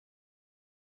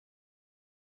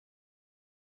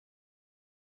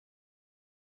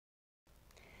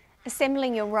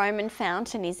Assembling your Roman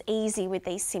fountain is easy with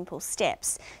these simple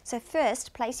steps. So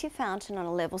first, place your fountain on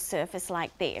a level surface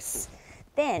like this.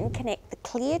 Then connect the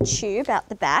clear tube out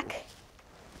the back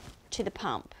to the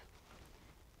pump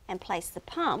and place the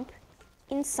pump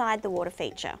inside the water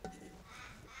feature,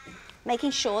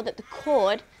 making sure that the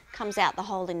cord comes out the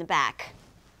hole in the back.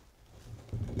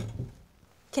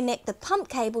 Connect the pump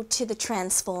cable to the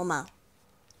transformer.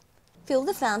 Fill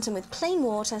the fountain with clean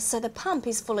water so the pump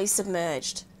is fully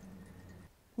submerged.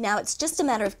 Now it's just a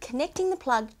matter of connecting the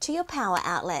plug to your power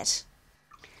outlet.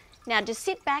 Now just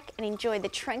sit back and enjoy the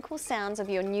tranquil sounds of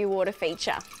your new water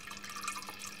feature.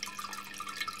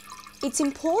 It's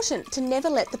important to never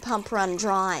let the pump run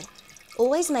dry.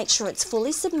 Always make sure it's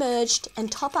fully submerged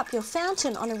and top up your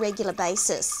fountain on a regular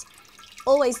basis.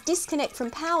 Always disconnect from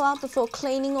power before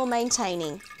cleaning or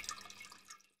maintaining.